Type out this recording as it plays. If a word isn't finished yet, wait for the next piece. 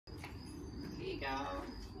go.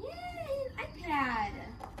 Yay, an iPad.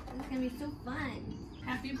 This is gonna be so fun.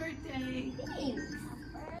 Happy birthday. Thanks.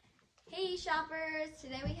 Hey shoppers,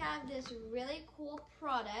 today we have this really cool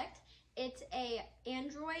product. It's a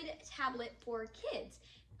Android tablet for kids.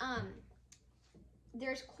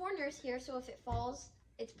 There's corners here, so if it falls,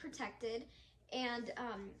 it's protected. And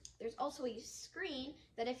there's also a screen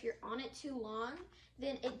that if you're on it too long,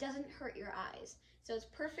 then it doesn't hurt your eyes. So it's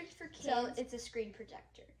perfect for kids. So it's a screen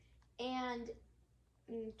protector. And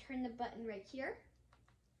turn the button right here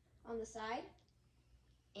on the side,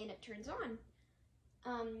 and it turns on.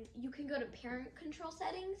 You can go to parent control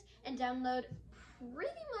settings and download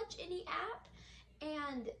pretty much any app,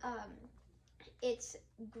 and it's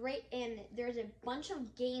great, and there's a bunch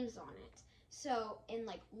of games on it. So in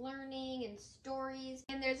like learning and stories,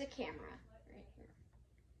 and there's a camera right here.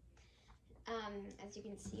 As you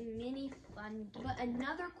can see, many fun games. But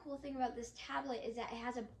another cool thing about this tablet is that it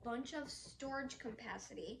has a bunch of storage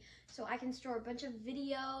capacity. So I can store a bunch of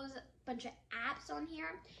videos, a bunch of apps on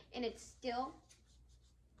here, and it's still,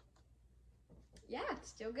 yeah, it's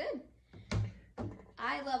still good.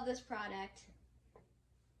 I love this product.